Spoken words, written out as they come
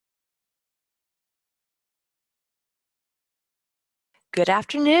Good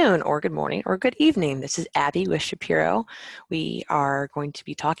afternoon, or good morning, or good evening. This is Abby with Shapiro. We are going to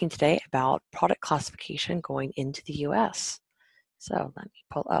be talking today about product classification going into the US. So let me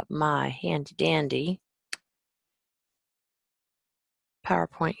pull up my handy dandy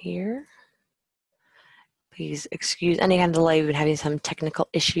PowerPoint here. Please excuse any kind of delay. We've been having some technical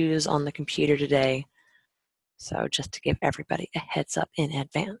issues on the computer today. So just to give everybody a heads up in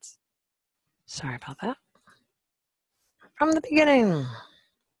advance. Sorry about that. From the beginning.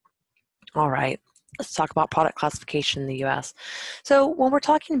 All right, let's talk about product classification in the US. So when we're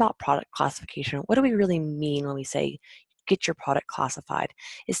talking about product classification, what do we really mean when we say get your product classified?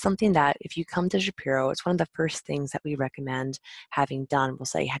 It's something that if you come to Shapiro, it's one of the first things that we recommend having done. We'll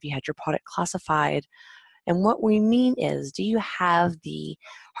say, have you had your product classified? And what we mean is, do you have the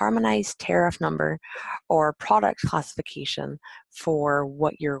harmonized tariff number or product classification for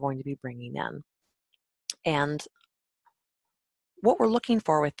what you're going to be bringing in? And what we're looking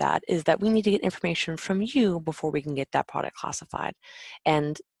for with that is that we need to get information from you before we can get that product classified.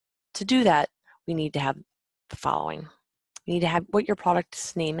 And to do that, we need to have the following. We need to have what your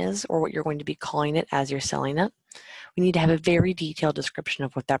product's name is or what you're going to be calling it as you're selling it. We need to have a very detailed description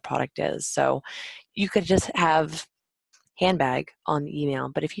of what that product is. So you could just have handbag on the email,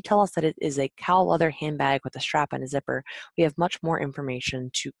 but if you tell us that it is a cow leather handbag with a strap and a zipper, we have much more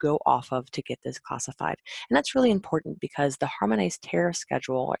information to go off of to get this classified. And that's really important because the harmonized tariff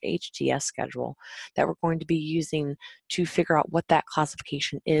schedule or HTS schedule that we're going to be using to figure out what that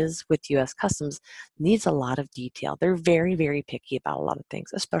classification is with US Customs needs a lot of detail. They're very, very picky about a lot of things,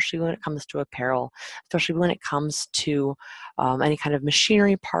 especially when it comes to apparel, especially when it comes to any kind of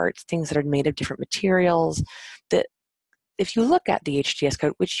machinery parts, things that are made of different materials. That if you look at the HTS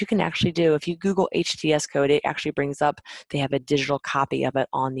code, which you can actually do, if you Google HTS code, it actually brings up, they have a digital copy of it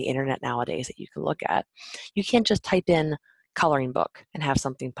on the internet nowadays that you can look at. You can't just type in coloring book and have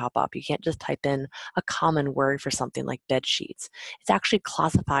something pop up. You can't just type in a common word for something like bed sheets. It's actually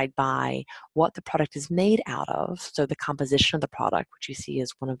classified by what the product is made out of, so the composition of the product, which you see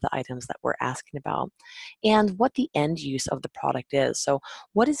is one of the items that we're asking about, and what the end use of the product is. So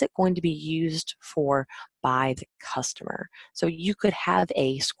what is it going to be used for by the customer? So you could have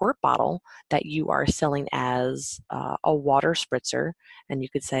a squirt bottle that you are selling as a water spritzer, and you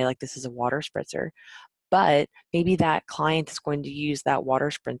could say like this is a water spritzer, but maybe that client is going to use that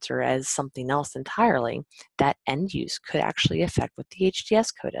water spritzer as something else entirely. That end use could actually affect what the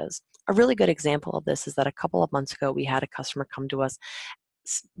HTS code is. A really good example of this is that a couple of months ago we had a customer come to us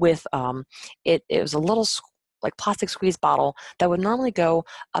with it was a little like plastic squeeze bottle that would normally go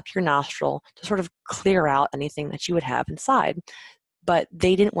up your nostril to sort of clear out anything that you would have inside. But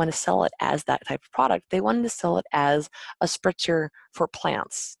they didn't want to sell it as that type of product. They wanted to sell it as a spritzer for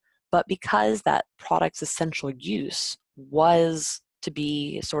plants. But because that product's essential use was to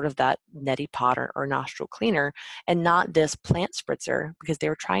be sort of that neti pot or nostril cleaner and not this plant spritzer, because they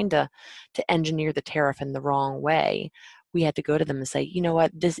were trying to engineer the tariff in the wrong way, we had to go to them and say, you know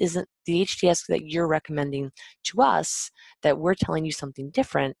what, this isn't the HTS that you're recommending to us, that we're telling you something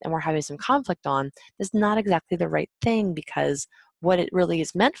different and we're having some conflict on, is not exactly the right thing, because what it really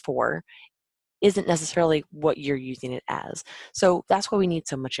is meant for isn't necessarily what you're using it as. So that's why we need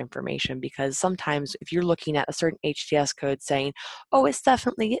so much information, because sometimes if you're looking at a certain HTS code saying, oh, it's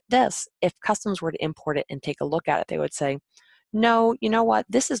definitely this, if customs were to import it and take a look at it, they would say, no, you know what,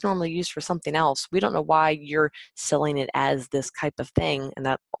 this is normally used for something else. We don't know why you're selling it as this type of thing. And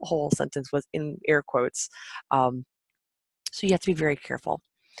that whole sentence was in air quotes. So you have to be very careful.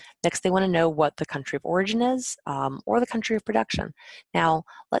 Next, they want to know what the country of origin is, or the country of production. Now,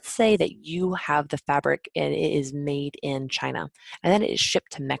 let's say that you have the fabric and it is made in China, and then it is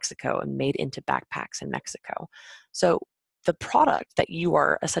shipped to Mexico and made into backpacks in Mexico. So the product that you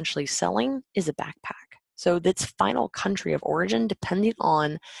are essentially selling is a backpack. So its final country of origin, depending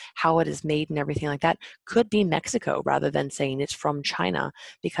on how it is made and everything like that, could be Mexico rather than saying it's from China,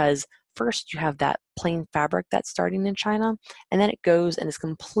 because first you have that plain fabric that's starting in China, and then it goes and is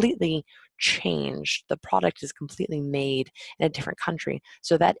completely changed. The product is completely made in a different country.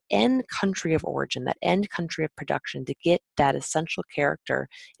 So that end country of origin, that end country of production, to get that essential character,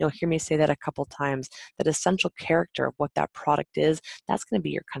 you'll hear me say that a couple times, that essential character of what that product is, that's going to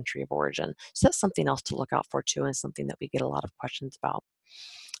be your country of origin. So that's something else to look out for too, and something that we get a lot of questions about.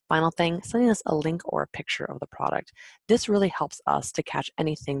 final thing, sending us a link or a picture of the product. This really helps us to catch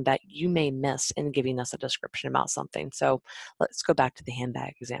anything that you may miss in giving us a description about something. So let's go back to the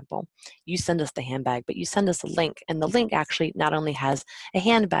handbag example. You send us the handbag, but you send us a link, and the link actually not only has a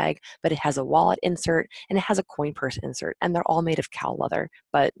handbag, but it has a wallet insert and it has a coin purse insert, and they're all made of cow leather.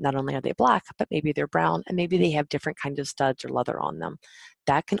 But not only are they black, but maybe they're brown, and maybe they have different kinds of studs or leather on them.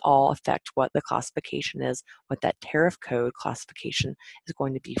 That can all affect what the classification is, what that tariff code classification is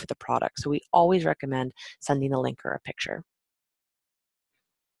going to be for the product. So we always recommend sending a link or a picture.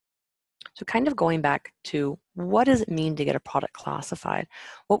 So kind of going back to what does it mean to get a product classified?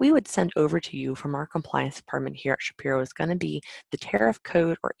 What we would send over to you from our compliance department here at Shapiro is going to be the tariff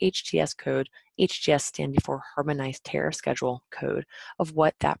code or HTS code, HTS standing for Harmonized Tariff Schedule code of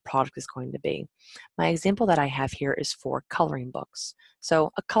what that product is going to be. My example that I have here is for coloring books.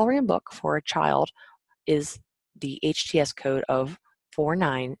 So a coloring book for a child is the HTS code of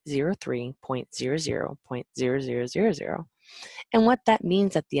 4903.00.0000. And what that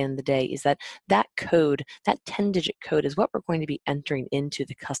means at the end of the day is that that code, that 10-digit code is what we're going to be entering into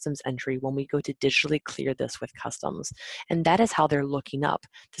the customs entry when we go to digitally clear this with customs. And that is how they're looking up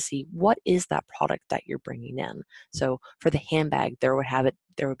to see what is that product that you're bringing in. So for the handbag, there would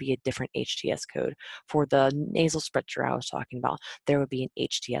be a different HTS code. For the nasal spritzer I was talking about, there would be an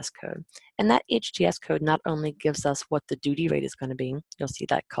HTS code. And that HTS code not only gives us what the duty rate is going to be, you'll see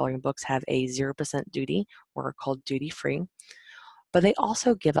that coloring books have a 0% duty, or are called duty free, but they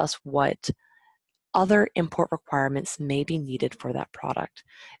also give us what other import requirements may be needed for that product.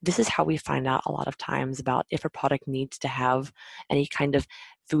 This is how we find out a lot of times about if a product needs to have any kind of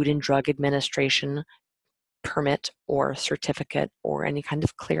Food and Drug Administration permit or certificate or any kind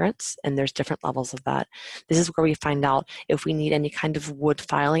of clearance, and there's different levels of that. This is where we find out if we need any kind of wood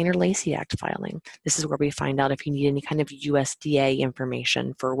filing or Lacey Act filing. This is where we find out if you need any kind of USDA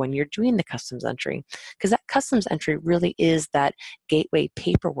information for when you're doing the customs entry, because that customs entry really is that gateway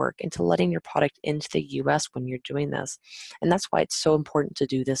paperwork into letting your product into the US when you're doing this. And that's why it's so important to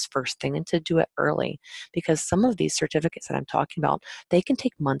do this first thing and to do it early, because some of these certificates that I'm talking about, they can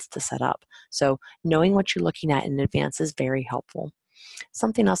take months to set up. So knowing what you're looking at in advance is very helpful.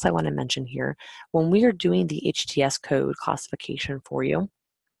 Something else I want to mention here, when we are doing the HTS code classification for you,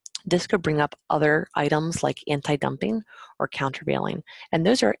 this could bring up other items like anti-dumping or countervailing. And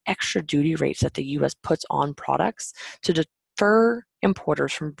those are extra duty rates that the US puts on products to deter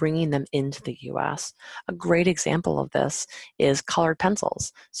importers from bringing them into the US. A great example of this is colored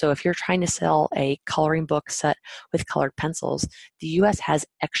pencils. So if you're trying to sell a coloring book set with colored pencils, the US has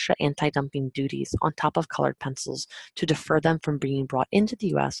extra anti-dumping duties on top of colored pencils to defer them from being brought into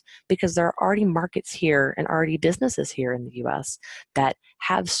the US, because there are already markets here and already businesses here in the US that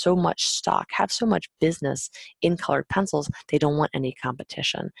have so much stock, have so much business in colored pencils, they don't want any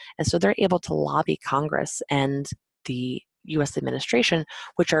competition. And so they're able to lobby Congress and the US administration,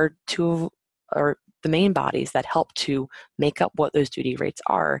 which are two or the main bodies that help to make up what those duty rates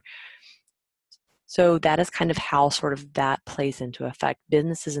are. So that is kind of how sort of that plays into effect.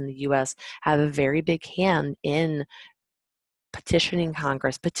 Businesses in the US have a very big hand in petitioning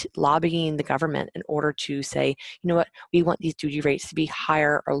Congress, lobbying the government in order to say, you know what, we want these duty rates to be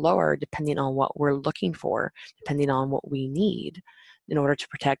higher or lower depending on what we're looking for, depending on what we need in order to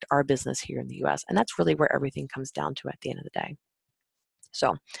protect our business here in the US. And that's really where everything comes down to at the end of the day.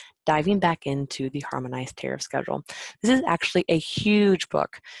 So diving back into the Harmonized Tariff Schedule. This is actually a huge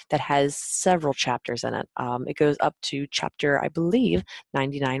book that has several chapters in it. It goes up to chapter, I believe,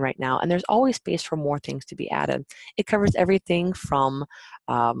 99 right now, and there's always space for more things to be added. It covers everything from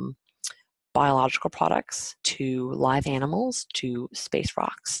biological products to live animals to space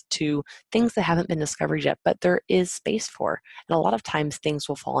rocks to things that haven't been discovered yet, but there is space for. And a lot of times things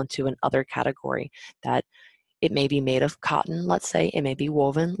will fall into an other category that it may be made of cotton, let's say, it may be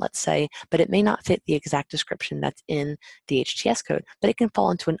woven, let's say, but it may not fit the exact description that's in the HTS code, but it can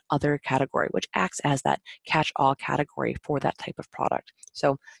fall into an other category, which acts as that catch-all category for that type of product.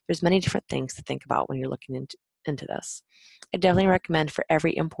 So there's many different things to think about when you're looking into this. I definitely recommend for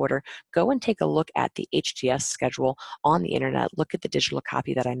every importer, go and take a look at the HTS schedule on the internet, look at the digital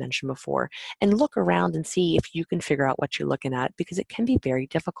copy that I mentioned before, and look around and see if you can figure out what you're looking at, because it can be very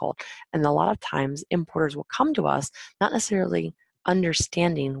difficult. And a lot of times importers will come to us not necessarily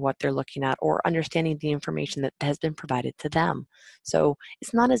understanding what they're looking at or understanding the information that has been provided to them. So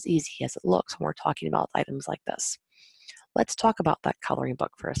it's not as easy as it looks when we're talking about items like this. Let's talk about that coloring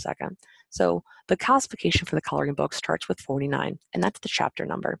book for a second. So the classification for the coloring book starts with 49, and that's the chapter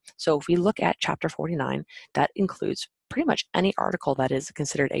number. So if we look at chapter 49, that includes pretty much any article that is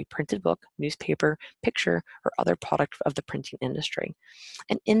considered a printed book, newspaper, picture, or other product of the printing industry.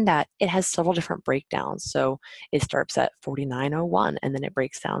 And in that, it has several different breakdowns. So it starts at 4901, and then it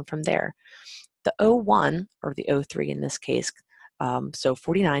breaks down from there. The O1, or the O3 in this case, so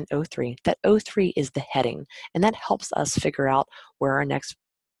 4903, that O3 is the heading, and that helps us figure out where our next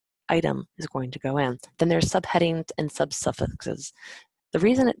item is going to go in. Then there's subheadings and subsuffixes. The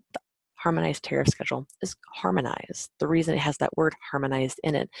reason the harmonized tariff schedule is harmonized, the reason it has that word harmonized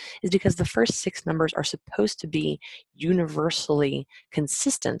in it, is because the first 6 numbers are supposed to be universally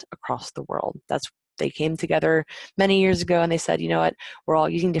consistent across the world. They came together many years ago and they said, you know what, we're all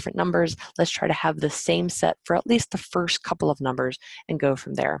using different numbers. Let's try to have the same set for at least the first couple of numbers and go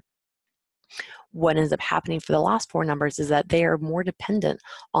from there. What ends up happening for the last 4 numbers is that they are more dependent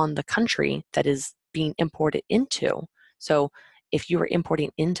on the country that is being imported into. So if you were importing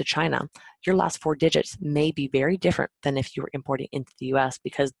into China, your last 4 digits may be very different than if you were importing into the US,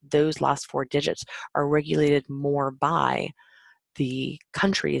 because those last 4 digits are regulated more by the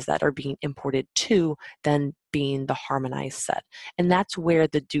countries that are being imported to than being the harmonized set. And that's where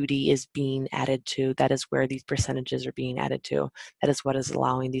the duty is being added to. That is where these percentages are being added to. That is what is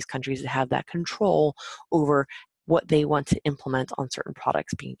allowing these countries to have that control over what they want to implement on certain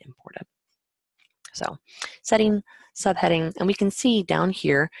products being imported. So setting, subheading, and we can see down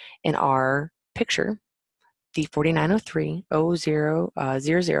here in our picture, the 4903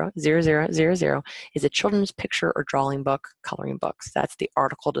 000000 is a children's picture or drawing book, coloring books. That's the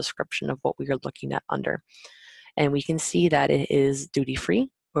article description of what we are looking at under. And we can see that it is duty-free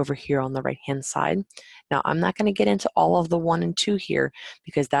over here on the right-hand side. Now, I'm not going to get into all of the 1 and 2 here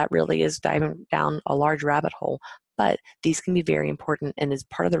because that really is diving down a large rabbit hole. But these can be very important and is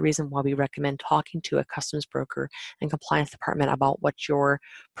part of the reason why we recommend talking to a customs broker and compliance department about what your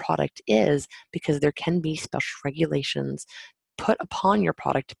product is, because there can be special regulations put upon your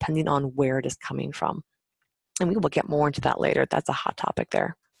product depending on where it is coming from. And we will get more into that later. That's a hot topic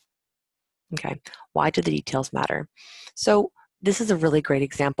there. Okay, why do the details matter? So this is a really great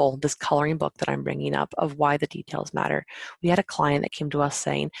example, this coloring book that I'm bringing up, of why the details matter. We had a client that came to us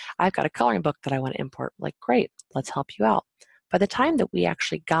saying, I've got a coloring book that I want to import. Like, great, let's help you out. By the time that we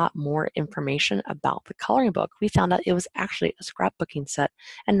actually got more information about the coloring book, we found out it was actually a scrapbooking set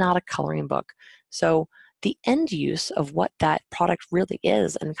and not a coloring book. So the end use of what that product really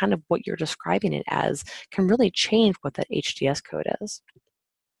is and kind of what you're describing it as can really change what that HTS code is.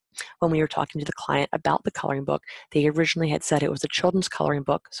 When we were talking to the client about the coloring book, they originally had said it was a children's coloring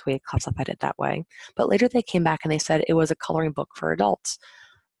book, so we had classified it that way. But later they came back and they said it was a coloring book for adults.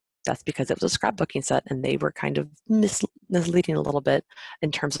 That's because it was a scrapbooking set, and they were kind of misleading a little bit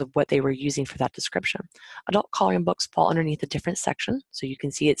in terms of what they were using for that description. Adult coloring books fall underneath a different section, so you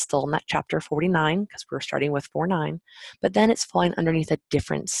can see it's still in that chapter 49 because we're starting with 49, but then it's falling underneath a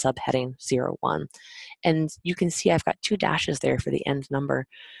different subheading, 01. And you can see I've got 2 dashes there for the end number.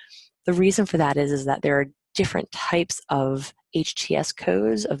 The reason for that is that there are different types of HTS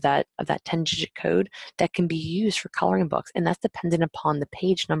codes of that 10-digit code that can be used for coloring books, and that's dependent upon the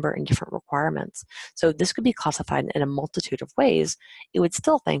page number and different requirements. So this could be classified in a multitude of ways. It would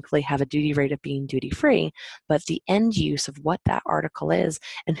still thankfully have a duty rate of being duty-free, but the end use of what that article is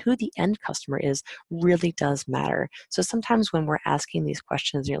and who the end customer is really does matter. So sometimes when we're asking these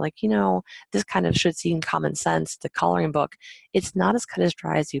questions, you're like, this kind of should seem common sense, the coloring book, it's not as cut as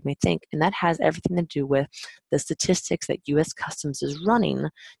dry as you may think, and that has everything to do with the statistics that U.S. Customs is running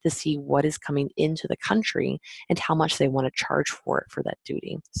to see what is coming into the country and how much they want to charge for it for that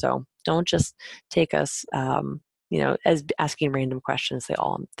duty. So don't just take us, as asking random questions.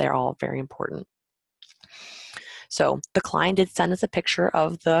 They're all very important. So the client did send us a picture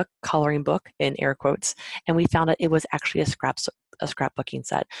of the coloring book, in air quotes, and we found out it was actually a scrapbooking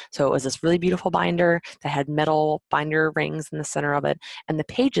set. So it was this really beautiful binder that had metal binder rings in the center of it, and the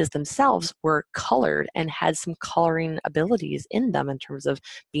pages themselves were colored and had some coloring abilities in them in terms of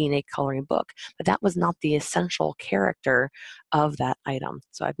being a coloring book, but that was not the essential character of that item.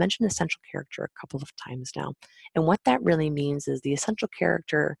 So I've mentioned essential character a couple of times now, and what that really means is the essential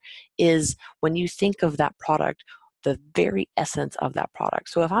character is when you think of that product, the very essence of that product.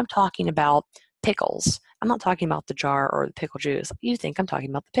 So if I'm talking about pickles, I'm not talking about the jar or the pickle juice. You think I'm talking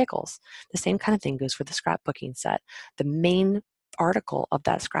about the pickles. The same kind of thing goes for the scrapbooking set. The main article of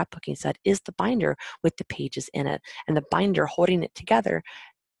that scrapbooking set is the binder with the pages in it, and the binder holding it together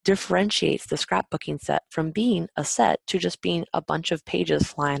differentiates the scrapbooking set from being a set to just being a bunch of pages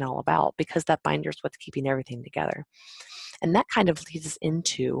flying all about, because that binder is what's keeping everything together. And that kind of leads us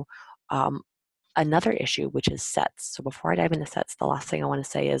into another issue, which is sets. So before I dive into sets, the last thing I want to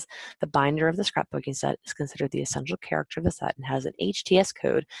say is the binder of the scrapbooking set is considered the essential character of the set and has an HTS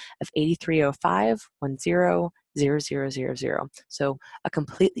code of 8305100000. So a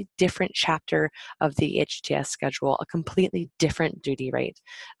completely different chapter of the HTS schedule, a completely different duty rate.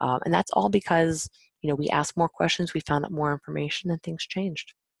 And that's all because, we asked more questions, we found out more information, and things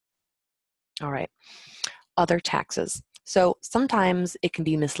changed. All right, other taxes. So sometimes it can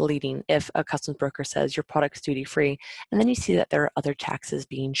be misleading if a customs broker says your product's duty-free, and then you see that there are other taxes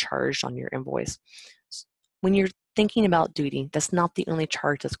being charged on your invoice. When you're thinking about duty, that's not the only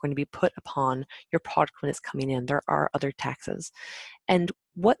charge that's going to be put upon your product when it's coming in. There are other taxes. And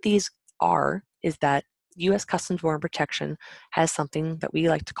what these are is that U.S. Customs Border Protection has something that we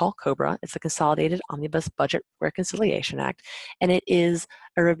like to call COBRA. It's the Consolidated Omnibus Budget Reconciliation Act, and it is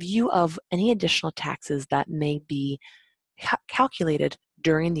a review of any additional taxes that may be calculated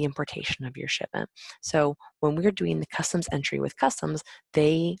during the importation of your shipment. So when we're doing the customs entry with customs,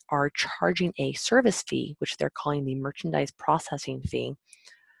 they are charging a service fee, which they're calling the merchandise processing fee,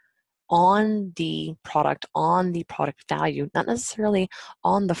 on the product value, not necessarily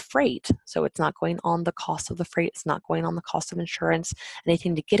on the freight. So it's not going on the cost of the freight, it's not going on the cost of insurance,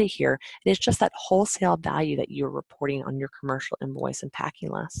 anything to get it here. It is just that wholesale value that you're reporting on your commercial invoice and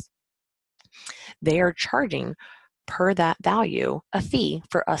packing list. They are charging per that value a fee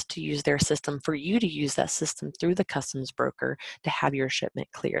for us to use their system, for you to use that system through the customs broker to have your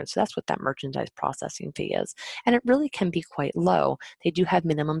shipment cleared. So that's what that merchandise processing fee is. And it really can be quite low. They do have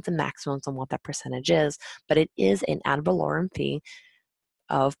minimums and maximums on what that percentage is, but it is an ad valorem fee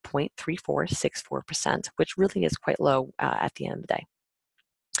of 0.3464%, which really is quite low at the end of the day.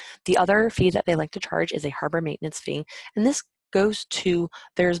 The other fee that they like to charge is a harbor maintenance fee, and this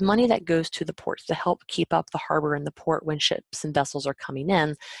there's money that goes to the ports to help keep up the harbor and the port when ships and vessels are coming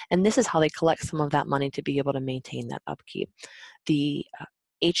in, and this is how they collect some of that money to be able to maintain that upkeep. The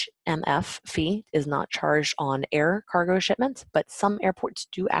HMF fee is not charged on air cargo shipments, but some airports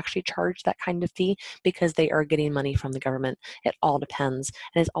do actually charge that kind of fee because they are getting money from the government. It all depends,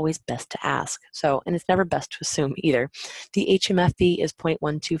 and it's always best to ask. And it's never best to assume either. The HMF fee is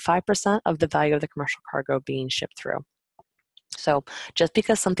 0.125% of the value of the commercial cargo being shipped through. So just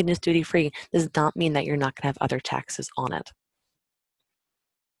because something is duty-free does not mean that you're not going to have other taxes on it.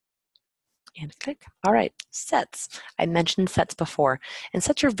 And click. All right, sets. I mentioned sets before, and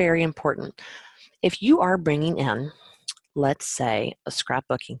sets are very important. If you are bringing in, let's say, a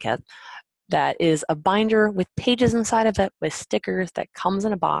scrapbooking kit that is a binder with pages inside of it, with stickers that comes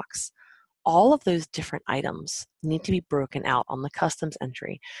in a box, all of those different items need to be broken out on the customs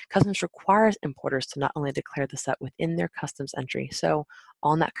entry. Customs requires importers to not only declare the set within their customs entry, so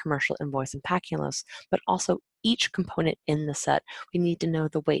on that commercial invoice and packing list, but also each component in the set. We need to know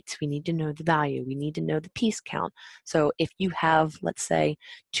the weights, we need to know the value, we need to know the piece count. So if you have, let's say,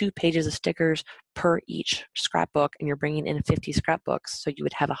 2 pages of stickers per each scrapbook and you're bringing in 50 scrapbooks, so you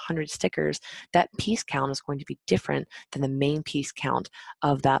would have 100 stickers, that piece count is going to be different than the main piece count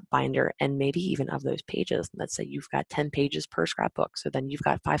of that binder and maybe even of those pages. Let's say you've got 10 pages per scrapbook, so then you've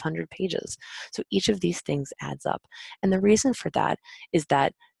got 500 pages. So each of these things adds up. And the reason for that is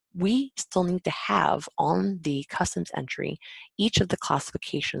that we still need to have on the customs entry each of the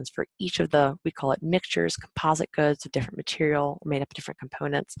classifications for each of the, we call it mixtures, composite goods of different material, made up of different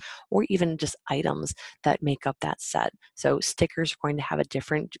components, or even just items that make up that set. So stickers are going to have a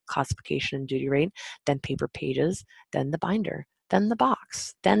different classification and duty rate than paper pages, than the binder, then the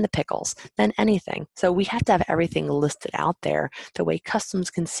box, then the pickles, then anything. So we have to have everything listed out there the way customs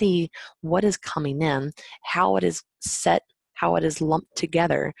can see what is coming in, how it is set, how it is lumped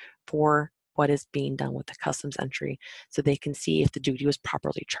together for what is being done with the customs entry, so they can see if the duty was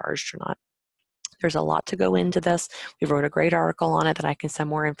properly charged or not. There's a lot to go into this. We wrote a great article on it that I can send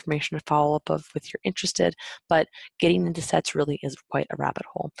more information to follow up of if you're interested, but getting into sets really is quite a rabbit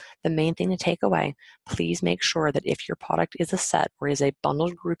hole. The main thing to take away, please make sure that if your product is a set or is a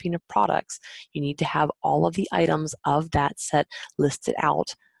bundled grouping of products, you need to have all of the items of that set listed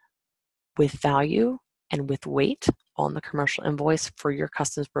out with value and with weight on the commercial invoice for your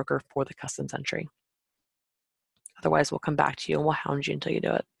customs broker for the customs entry. Otherwise, we'll come back to you and we'll hound you until you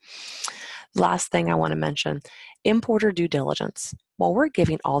do it. Last thing I want to mention, importer due diligence. While we're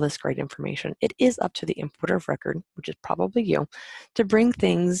giving all this great information, it is up to the importer of record, which is probably you, to bring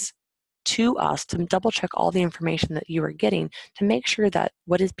things to us to double check all the information that you are getting to make sure that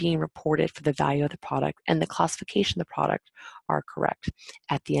what is being reported for the value of the product and the classification of the product are correct.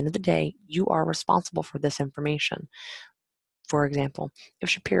 At the end of the day, you are responsible for this information. For example, if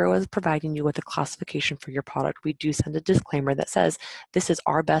Shapiro is providing you with a classification for your product, we do send a disclaimer that says, this is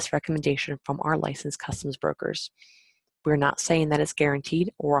our best recommendation from our licensed customs brokers. We're not saying that it's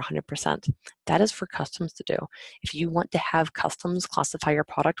guaranteed or 100%. That is for customs to do. If you want to have customs classify your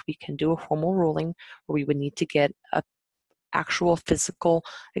product, we can do a formal ruling where we would need to get an actual physical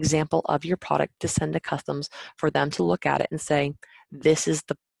example of your product to send to customs for them to look at it and say, this is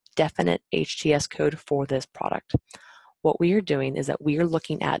the definite HTS code for this product. What we are doing is that we are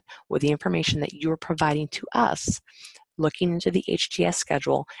looking at with the information that you're providing to us, looking into the HTS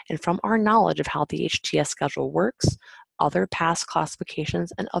schedule, and from our knowledge of how the HTS schedule works, other past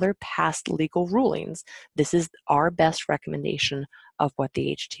classifications, and other past legal rulings, this is our best recommendation of what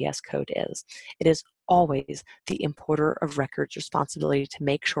the HTS code is. It is always the importer of record's responsibility to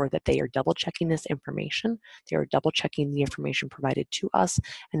make sure that they are double checking this information, they are double checking the information provided to us,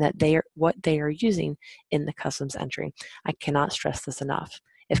 and that they are what they are using in the customs entry. I cannot stress this enough.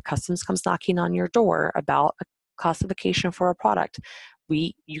 If customs comes knocking on your door about a classification for a product,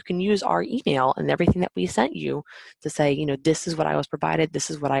 you can use our email and everything that we sent you to say, this is what I was provided, this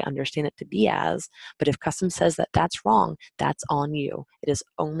is what I understand it to be as, but if customs says that that's wrong, that's on you. It is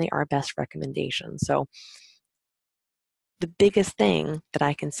only our best recommendation. So the biggest thing that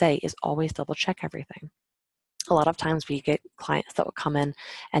I can say is always double check everything. A lot of times we get clients that will come in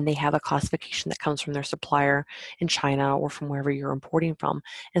and they have a classification that comes from their supplier in China or from wherever you're importing from,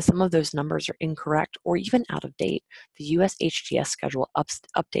 and some of those numbers are incorrect or even out of date. The US HTS schedule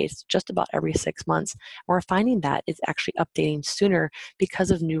updates just about every 6 months. We're finding that it's actually updating sooner because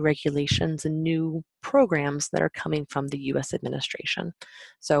of new regulations and new programs that are coming from the US administration.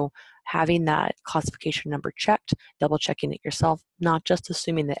 So having that classification number checked, double checking it yourself, not just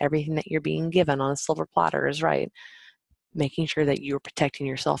assuming that everything that you're being given on a silver platter is right, making sure that you're protecting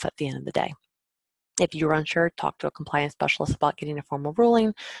yourself at the end of the day. If you're unsure, talk to a compliance specialist about getting a formal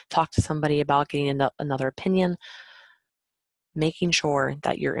ruling, talk to somebody about getting another opinion, making sure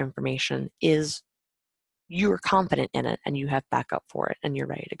that your information is, you're confident in it and you have backup for it and you're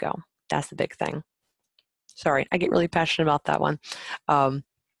ready to go. That's the big thing. Sorry, I get really passionate about that one.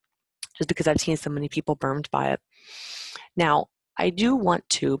 Just because I've seen so many people burned by it. Now, I do want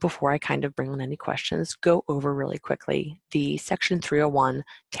to, before I kind of bring on any questions, go over really quickly the Section 301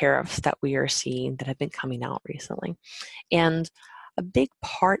 tariffs that we are seeing that have been coming out recently. And a big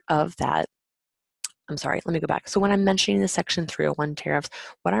part of that, I'm sorry, let me go back. So when I'm mentioning the Section 301 tariffs,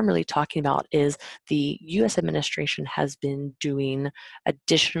 what I'm really talking about is the U.S. administration has been doing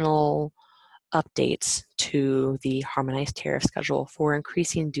additional updates to the harmonized tariff schedule for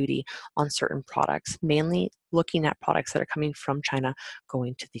increasing duty on certain products, mainly looking at products that are coming from China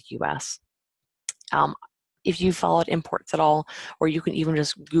going to the US. If you followed imports at all, or you can even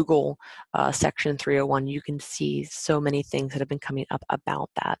just Google Section 301, you can see so many things that have been coming up about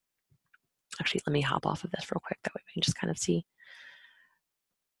that. Actually, let me hop off of this real quick. That way we can just kind of see.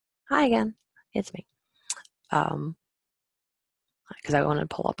 Hi again, it's me. Because I want to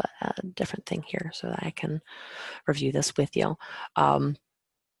pull up a different thing here so that I can review this with you. Oh,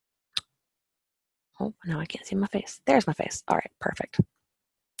 now I can't see my face. There's my face. All right, perfect.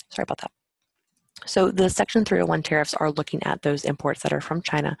 Sorry about that. So the Section 301 tariffs are looking at those imports that are from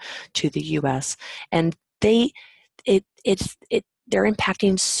China to the U.S. and they're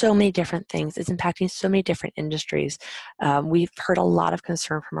impacting so many different things. It's impacting so many different industries. We've heard a lot of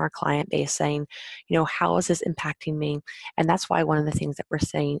concern from our client base saying, how is this impacting me? And that's why one of the things that we're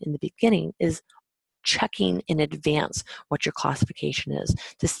saying in the beginning is checking in advance what your classification is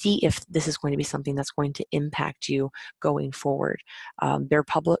to see if this is going to be something that's going to impact you going forward. Their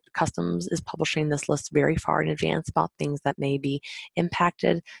public customs is publishing this list very far in advance about things that may be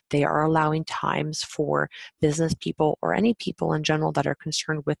impacted. They are allowing times for business people or any people in general that are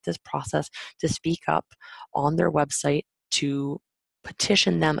concerned with this process to speak up on their website to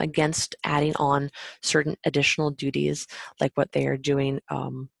petition them against adding on certain additional duties like what they are doing.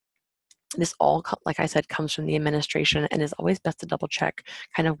 This all, like I said, comes from the administration and is always best to double check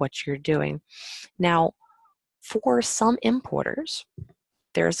kind of what you're doing. Now, for some importers,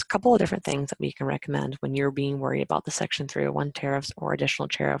 there's a couple of different things that we can recommend when you're being worried about the Section 301 tariffs or additional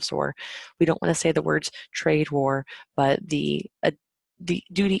tariffs, or we don't want to say the words trade war, but the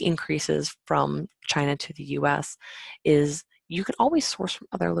duty increases from China to the US is you can always source from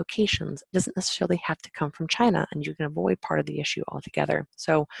other locations. It doesn't necessarily have to come from China, and you can avoid part of the issue altogether.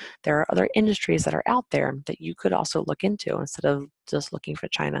 So there are other industries that are out there that you could also look into instead of just looking for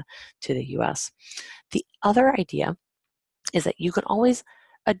China to the US. The other idea is that you can always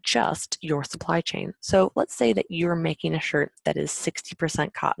adjust your supply chain. So let's say that you're making a shirt that is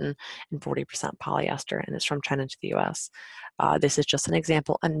 60% cotton and 40% polyester, and it's from China to the US. This is just an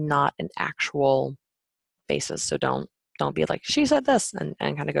example and not an actual basis, so don't be like, she said this, and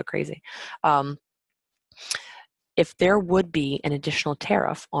kind of go crazy. If there would be an additional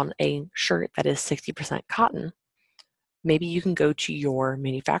tariff on a shirt that is 60% cotton, maybe you can go to your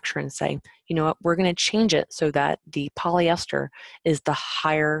manufacturer and say, you know what, we're going to change it so that the polyester is the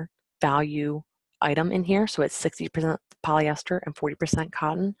higher value item in here. So it's 60% polyester and 40%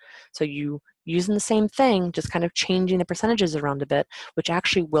 cotton. So you using the same thing, just kind of changing the percentages around a bit, which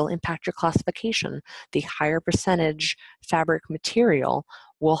actually will impact your classification. The higher percentage fabric material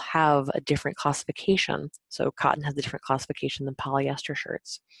will have a different classification. So cotton has a different classification than polyester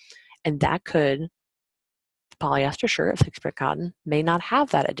shirts. And that could, polyester shirt, 6% cotton, may not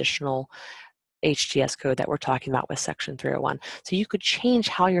have that additional HTS code that we're talking about with Section 301. So you could change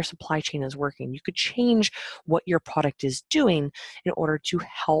how your supply chain is working. You could change what your product is doing in order to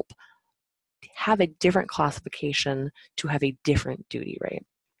help have a different classification to have a different duty rate.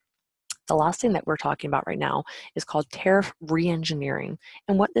 The last thing that we're talking about right now is called tariff reengineering.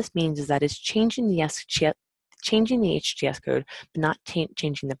 And what this means is that it's changing the HTS code, but not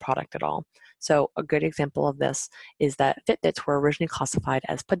changing the product at all. So a good example of this is that Fitbits were originally classified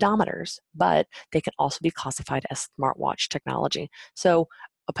as pedometers, but they can also be classified as smartwatch technology. So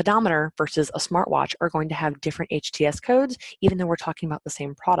a pedometer versus a smartwatch are going to have different HTS codes, even though we're talking about the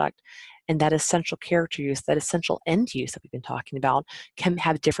same product. And that essential character use, that essential end use that we've been talking about, can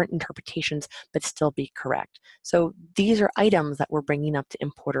have different interpretations, but still be correct. So these are items that we're bringing up to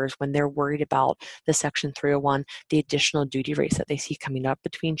importers when they're worried about the Section 301, the additional duty rates that they see coming up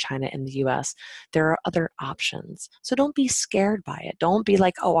between China and the US. There are other options. So don't be scared by it. Don't be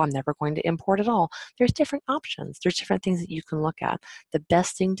like, oh, I'm never going to import at all. There's different options. There's different things that you can look at. The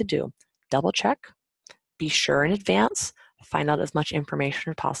best thing to do, double check, be sure in advance, find out as much information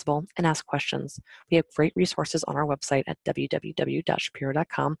as possible, and ask questions. We have great resources on our website at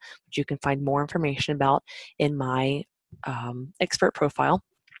www.shapiro.com, which you can find more information about in my expert profile.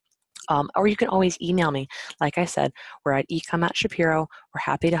 Or you can always email me. Like I said, we're at ecom@Shapiro. We're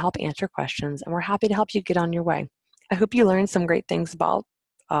happy to help answer questions, and we're happy to help you get on your way. I hope you learned some great things about,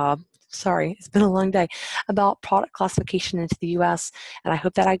 sorry, it's been a long day, about product classification into the US, and I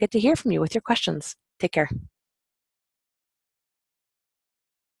hope that I get to hear from you with your questions. Take care.